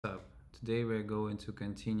Today we're going to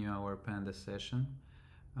continue our Pandas session.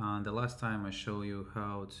 The last time I showed you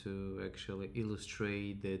how to actually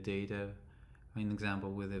illustrate the data, an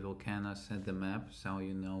example with the volcanoes and the map, so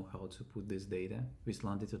you know how to put this data with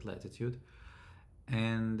longitude, latitude.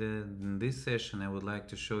 And in this session I would like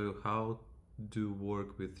to show you how to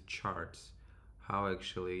work with charts, how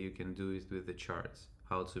actually you can do it with the charts,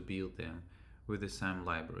 how to build them with the same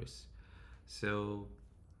libraries. So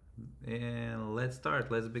let's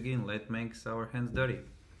start, let's begin, let's make our hands dirty.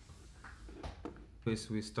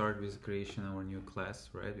 First we start with creation of our new class,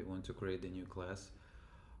 right? We want to create a new class.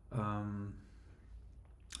 Under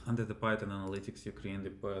the Python analytics you create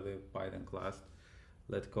the Python class.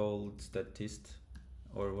 Let's call it statist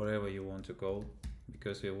or whatever you want to call,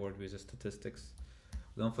 because we work with the statistics.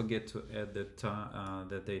 Don't forget to add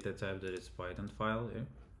the data type that is Python file. Yeah?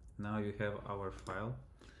 Now you have our file,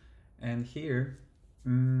 and here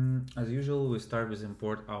as usual we start with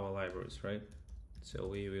import our libraries, right? So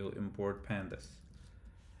we will import pandas.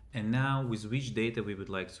 And now with which data we would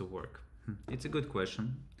like to work? It's a good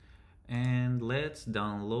question. And let's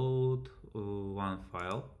download one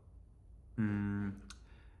file. And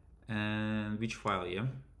which file? Yeah,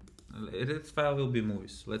 this file will be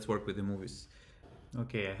movies. Let's work with the movies.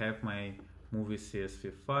 Okay, I have my movie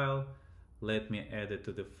CSV file. Let me add it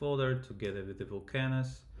to the folder together with the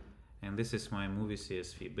volcanoes. And this is my movie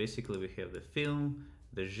CSV. Basically we have the film,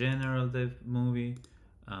 the genre of the movie,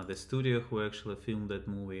 the studio who actually filmed that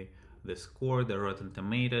movie, the score, the Rotten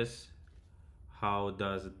Tomatoes, how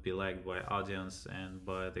does it be liked by audience and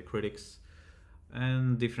by the critics,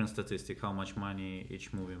 and different statistics, how much money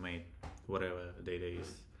each movie made, whatever data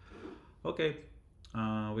is. Okay,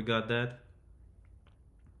 we got that.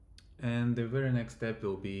 And the very next step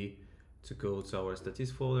will be to go to our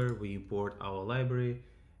statist folder, we import our library,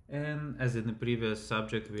 and as in the previous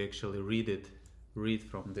subject we actually read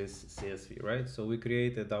from this CSV, right? So we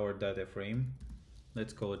created our data frame.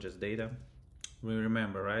 Let's call it just data. We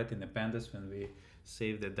remember, right, in the pandas when we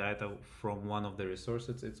save the data from one of the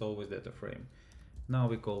resources, it's always data frame. Now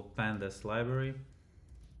we call pandas library.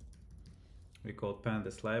 We call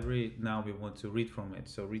pandas library. Now we want to read from it,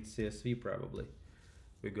 so read CSV probably.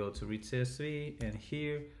 We go to read CSV, and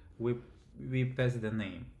here we pass the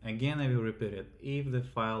name. Again, I will repeat it. If the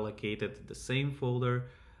file located the same folder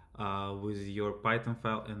with your Python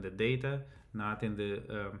file and the data, not in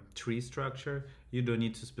the tree structure, you don't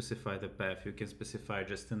need to specify the path. You can specify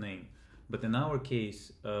just the name. But in our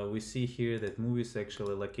case, we see here that movies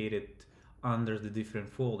actually located under the different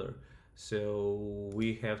folder. So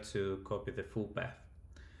we have to copy the full path.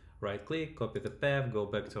 Right click, copy the path, go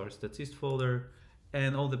back to our statist folder,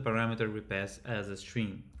 and all the parameter we pass as a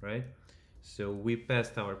string, right? So we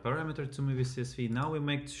passed our parameter to movie CSV. Now we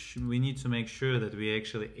need to make sure that we're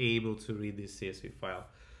actually able to read this CSV file.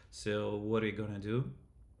 So what are we gonna do?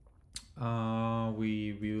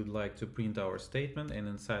 We would like to print our statement, and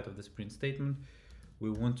inside of this print statement we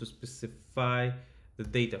want to specify the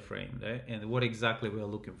data frame, right? And what exactly we are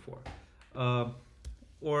looking for.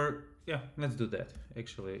 Or yeah, let's do that.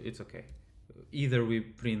 Actually, it's okay. Either we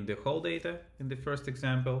print the whole data in the first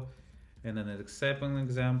example, and then the second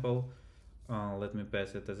example, let me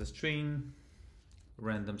pass it as a string,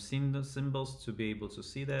 random symbols to be able to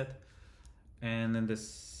see that. And in the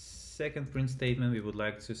second print statement, we would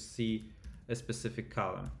like to see a specific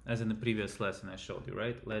column, as in the previous lesson I showed you,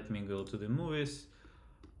 right? Let me go to the movies.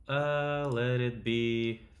 Let it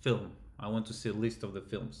be film. I want to see a list of the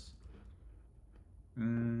films.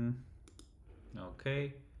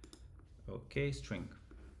 Okay. Okay, string.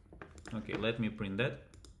 Okay, let me print that.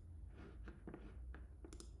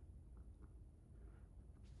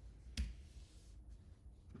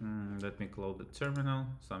 Let me close the terminal.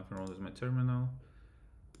 Something wrong with my terminal.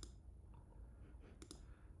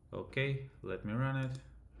 Okay, let me run it.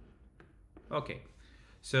 Okay,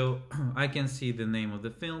 so I can see the name of the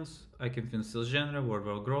films. I can fill genre,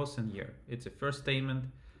 worldwide gross, and year. It's a first statement.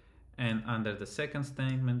 And under the second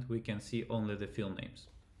statement, we can see only the film names.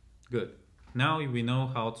 Good. Now we know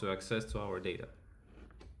how to access to our data.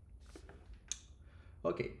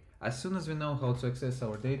 Okay, as soon as we know how to access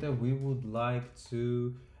our data, we would like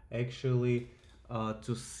to actually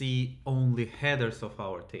to see only headers of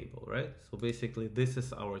our table, right? So basically this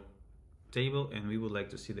is our table and we would like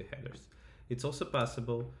to see the headers. It's also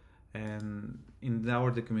possible, and in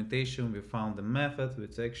our documentation we found the method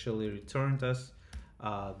which actually returned us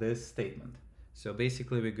this statement. So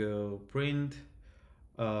basically we go print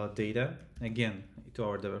data again to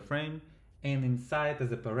our data frame, and inside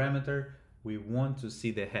as a parameter we want to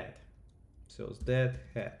see the head. So it's that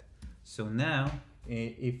head. So now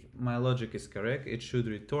if my logic is correct, it should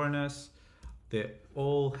return us the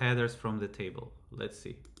all headers from the table. Let's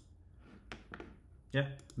see. Yeah,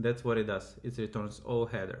 that's what it does. It returns all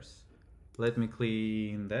headers. Let me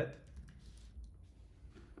clean that.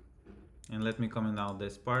 And let me comment out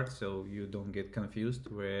this part so you don't get confused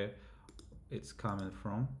where it's coming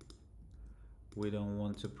from. We don't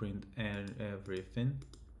want to print everything.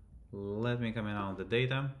 Let me comment out the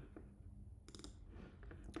data.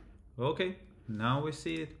 Okay, now we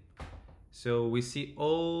see it. So we see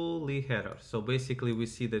all the headers. So basically we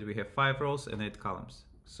see that we have 5 rows and 8 columns.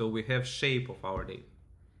 So we have shape of our data,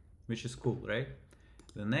 which is cool, right?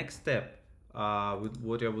 The next step,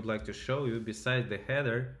 what I would like to show you, besides the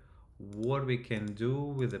header, what we can do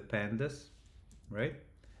with the pandas, right?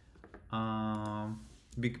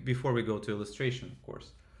 Before we go to illustration, of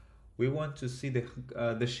course, we want to see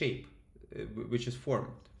the shape, which is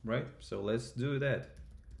formed, right? So let's do that.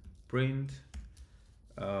 Print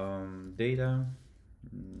data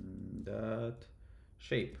dot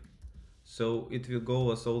shape. So it will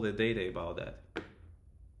go us all the data about that.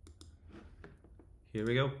 Here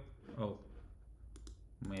we go. Oh,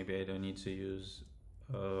 maybe I don't need to use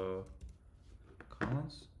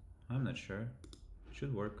columns. I'm not sure. It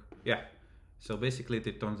should work. Yeah. So basically it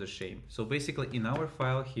returns the shape. So basically in our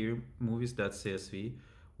file here, movies.csv,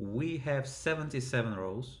 we have 77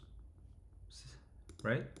 rows,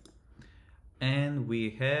 right? And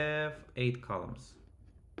we have 8 columns.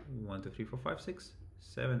 1, 2, 3, 4, 5, 6,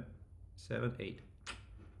 7, 7, 8.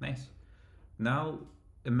 Nice. Now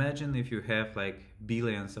imagine if you have like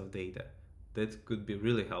billions of data. That could be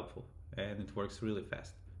really helpful and it works really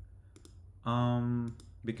fast.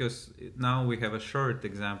 Because now we have a short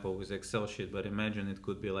example with Excel sheet, but imagine it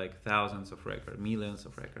could be like thousands of records, millions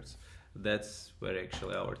of records. That's where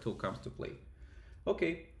actually our tool comes to play.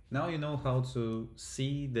 Okay, now you know how to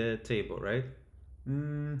see the table, right?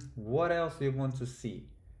 What else do you want to see?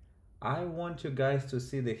 I want you guys to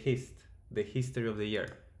see the history of the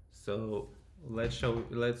year. So let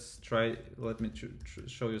me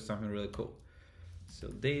show you something really cool. So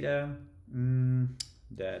data,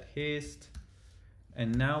 that hist,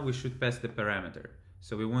 and now we should pass the parameter.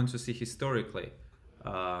 So we want to see historically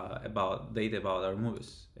about data about our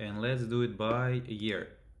movies, and let's do it by a year.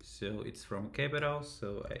 So it's from capital,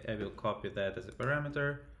 so I will copy that as a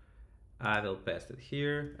parameter. I will pass it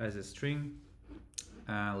here as a string.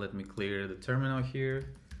 Let me clear the terminal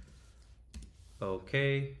here.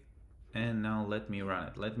 Okay, and now let me run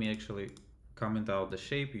it. Let me actually comment out the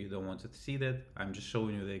shape. You don't want to see that. I'm just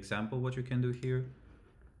showing you the example what you can do here.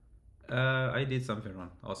 I did something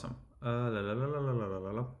wrong. Awesome.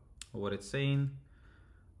 What it's saying: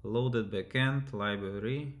 loaded backend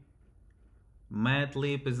library.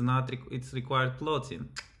 Matplotlib is not. It's required plotting.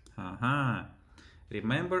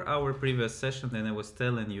 Remember our previous session, and I was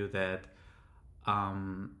telling you that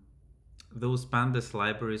those pandas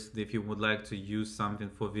libraries, if you would like to use something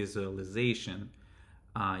for visualization,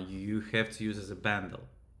 you have to use as a bundle.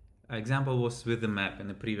 Example was with the map in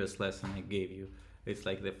the previous lesson I gave you. It's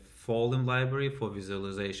like the Folem library for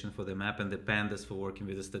visualization for the map and the pandas for working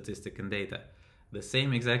with the statistic and data. The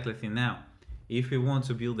same exactly thing now. If we want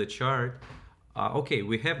to build a chart, okay,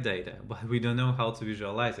 we have data, but we don't know how to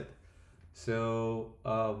visualize it. So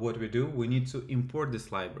what we do, we need to import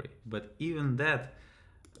this library. But even that,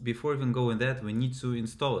 before even going that, we need to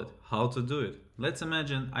install it. How to do it? Let's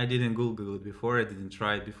imagine I didn't Google it before, I didn't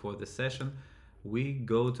try it before the session. We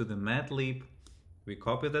go to the Matplotlib, we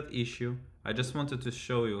copy that issue. I just wanted to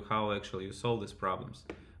show you how actually you solve these problems.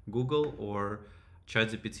 Google or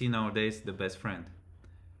ChatGPT nowadays, the best friend.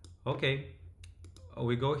 Okay,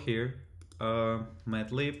 we go here,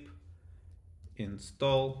 Matplotlib,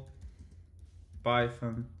 install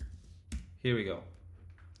Python. Here we go.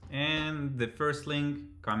 And the first link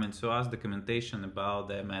coming to us, documentation about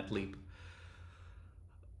the Matplotlib.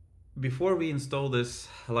 Before we install this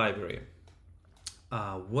library,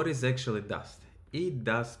 what is actually does? It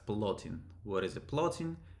does plotting. What is a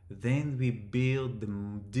plotting? Then we build the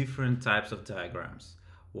different types of diagrams,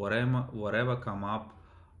 whatever come up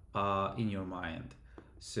in your mind.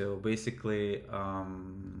 So basically,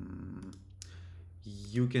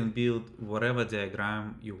 you can build whatever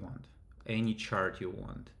diagram you want, any chart you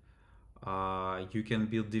want. You can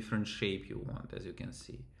build different shape you want, as you can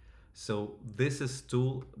see. So this is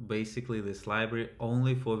tool, basically this library,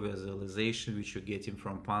 only for visualization, which you're getting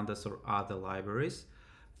from Pandas or other libraries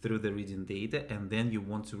through the reading data, and then you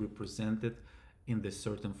want to represent it in the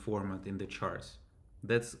certain format in the charts.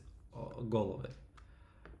 That's the goal of it.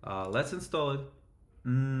 Let's install it.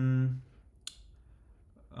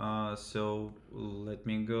 So let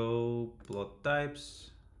me go plot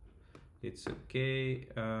types. It's okay.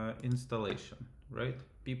 Installation, right?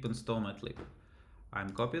 Pip install Matplotlib. I'm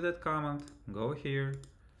copy that command, go here,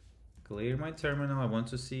 clear my terminal. I want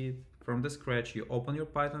to see it from the scratch. You open your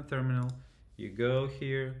Python terminal, you go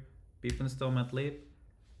here, pip install Matplotlib.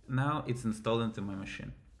 Now it's installed into my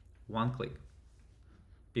machine. One click.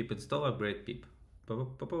 Pip install upgrade pip.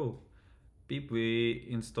 Pip we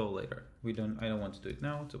install later. I don't want to do it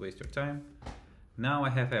now to waste your time. Now I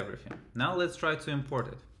have everything. Now let's try to import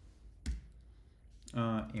it.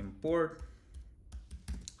 Import.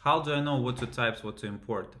 How do I know what to types, what to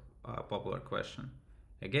import? Popular question.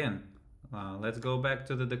 Again, let's go back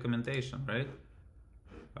to the documentation, right?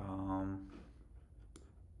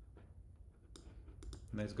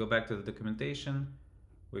 Let's go back to the documentation.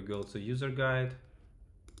 We go to user guide,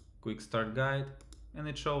 quick start guide, and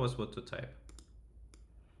it shows us what to type.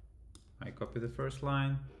 I copy the first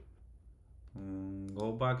line,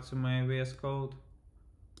 go back to my VS Code.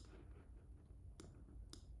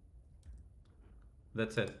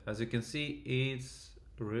 That's it. As you can see, it's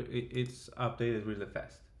updated really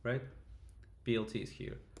fast, right? PLT is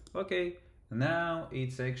here. Okay, now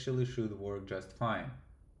it actually should work just fine.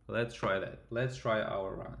 Let's try that. Let's try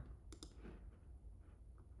our run.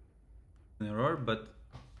 An error, but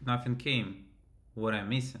nothing came. What I'm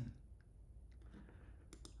missing?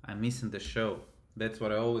 I'm missing the show. That's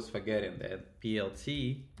what I always forget in that.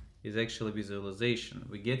 PLT is actually visualization.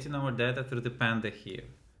 We get in our data through the Panda here.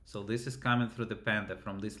 So this is coming through the Panda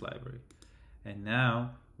from this library. And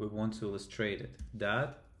now we want to illustrate it.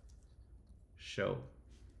 Dot show.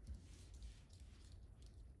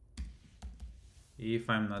 If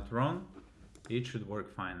I'm not wrong, it should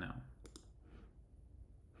work fine now.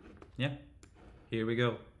 Yeah, here we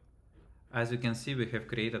go. As you can see, we have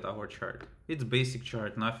created our chart. It's basic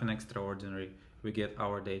chart, nothing extraordinary. We get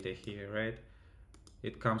our data here, right?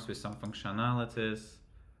 It comes with some functionalities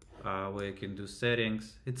where you can do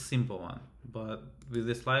settings. It's simple one, but with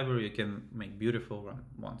this library, you can make beautiful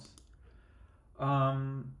ones.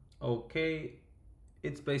 Okay,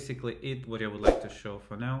 it's basically it what I would like to show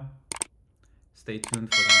for now. Stay tuned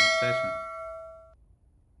for the next session.